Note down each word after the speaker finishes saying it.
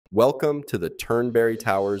Welcome to the Turnberry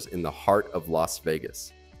Towers in the heart of Las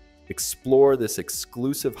Vegas. Explore this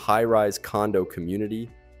exclusive high-rise condo community,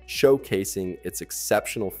 showcasing its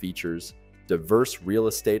exceptional features, diverse real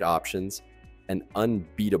estate options, and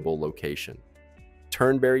unbeatable location.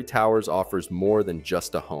 Turnberry Towers offers more than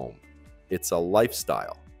just a home. It's a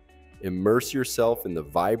lifestyle. Immerse yourself in the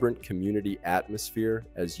vibrant community atmosphere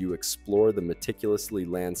as you explore the meticulously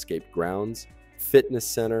landscaped grounds, fitness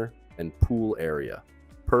center, and pool area,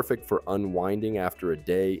 perfect for unwinding after a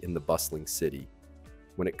day in the bustling city.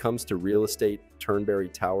 When it comes to real estate, Turnberry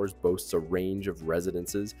Towers boasts a range of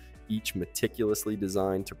residences, each meticulously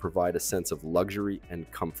designed to provide a sense of luxury and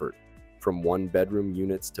comfort. From one-bedroom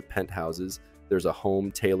units to penthouses, there's a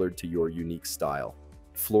home tailored to your unique style.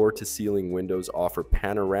 Floor-to-ceiling windows offer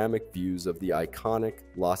panoramic views of the iconic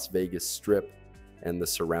Las Vegas Strip and the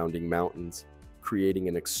surrounding mountains, creating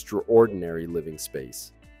an extraordinary living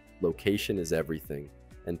space. Location is everything,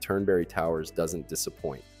 and Turnberry Towers doesn't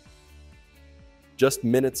disappoint. Just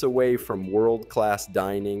minutes away from world-class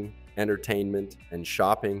dining, entertainment, and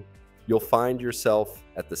shopping, you'll find yourself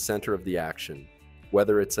at the center of the action.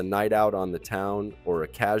 Whether it's a night out on the town or a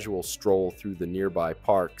casual stroll through the nearby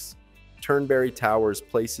parks, Turnberry Towers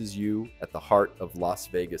places you at the heart of Las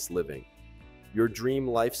Vegas living. Your dream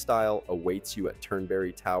lifestyle awaits you at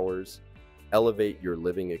Turnberry Towers. Elevate your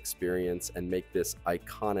living experience and make this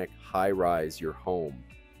iconic high-rise your home.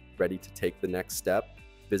 Ready to take the next step?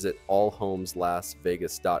 Visit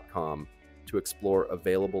allhomeslasvegas.com to explore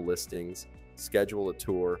available listings, schedule a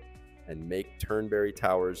tour, and make Turnberry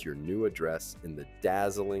Towers your new address in the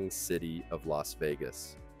dazzling city of Las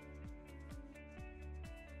Vegas.